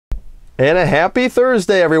And a happy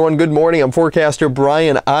Thursday, everyone. Good morning. I'm forecaster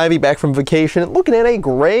Brian Ivey, back from vacation, looking at a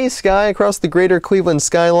gray sky across the greater Cleveland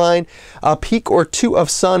skyline. A peak or two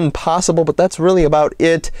of sun possible, but that's really about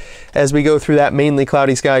it as we go through that mainly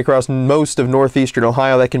cloudy sky across most of northeastern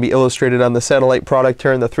Ohio. That can be illustrated on the satellite product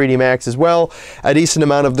here in the 3D Max as well. A decent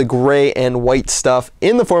amount of the gray and white stuff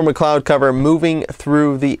in the form of cloud cover moving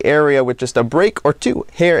through the area with just a break or two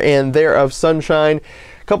here and there of sunshine.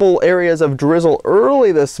 Couple areas of drizzle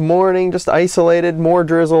early this morning, just isolated, more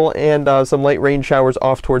drizzle and some light rain showers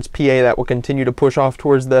off towards PA that will continue to push off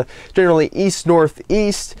towards the generally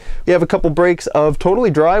east-northeast. We have a couple breaks of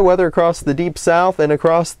totally dry weather across the deep south and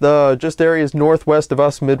across the just areas northwest of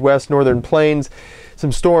us, Midwest, northern plains.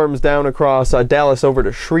 Some storms down across Dallas over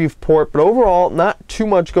to Shreveport, but overall not too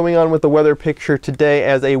much going on with the weather picture today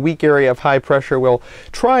as a weak area of high pressure will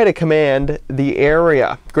try to command the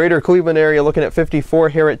area. Greater Cleveland area looking at 54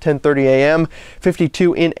 here at 10:30 a.m.,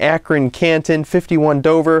 52 in Akron, Canton, 51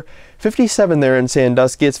 Dover, 57 there in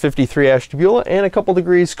Sandusky, it's 53 Ashtabula, and a couple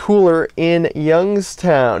degrees cooler in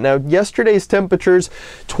Youngstown. Now, yesterday's temperatures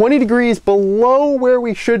 20 degrees below where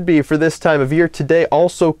we should be for this time of year. Today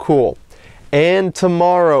also cool. And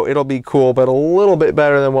tomorrow it'll be cool, but a little bit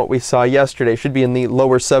better than what we saw yesterday. Should be in the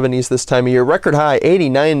lower 70s this time of year. Record high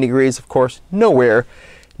 89 degrees, of course, nowhere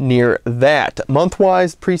near that.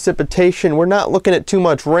 Month-wise precipitation, we're not looking at too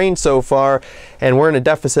much rain so far, and we're in a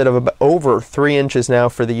deficit of about over 3 inches now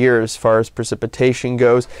for the year as far as precipitation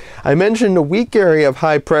goes. I mentioned a weak area of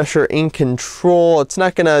high pressure in control. It's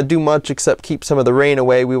not going to do much except keep some of the rain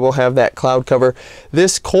away. We will have that cloud cover.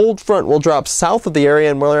 This cold front will drop south of the area,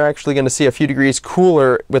 and we're actually going to see a few degrees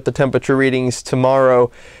cooler with the temperature readings tomorrow.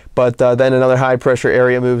 But then another high pressure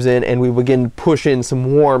area moves in and we begin to push in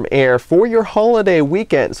some warm air for your holiday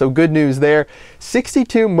weekend. So good news there.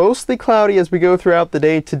 62, mostly cloudy as we go throughout the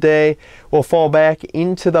day today. We'll fall back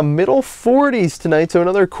into the middle 40s tonight. So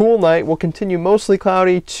another cool night. We'll continue mostly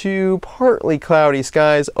cloudy to partly cloudy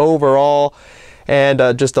skies overall. And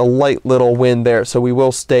just a light little wind there. So we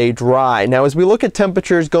will stay dry. Now as we look at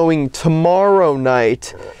temperatures going tomorrow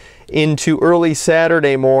night into early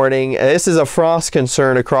Saturday morning, this is a frost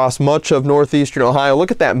concern across much of northeastern Ohio.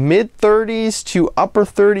 Look at that, mid 30s to upper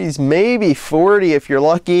 30s, maybe 40 if you're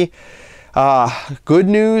lucky. Good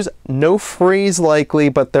news, no freeze likely,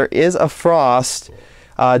 but there is a frost.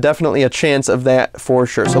 Definitely a chance of that for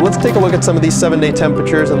sure. So let's take a look at some of these 7-day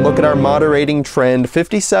temperatures and look at our moderating trend.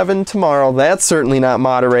 57 tomorrow, that's certainly not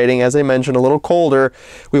moderating. As I mentioned, a little colder.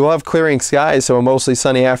 We will have clearing skies, so a mostly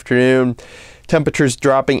sunny afternoon. Temperatures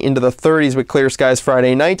dropping into the 30s with clear skies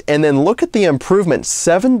Friday night. And then look at the improvement.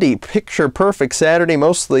 70, picture perfect Saturday,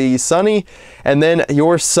 mostly sunny. And then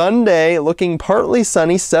your Sunday looking partly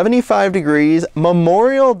sunny, 75 degrees.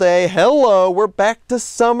 Memorial Day, hello, we're back to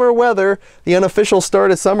summer weather. The unofficial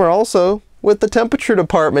start of summer also with the temperature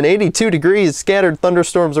department, 82 degrees, scattered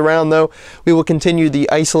thunderstorms around though. We will continue the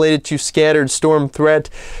isolated to scattered storm threat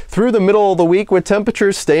through the middle of the week with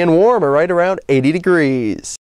temperatures staying warm or right around 80 degrees.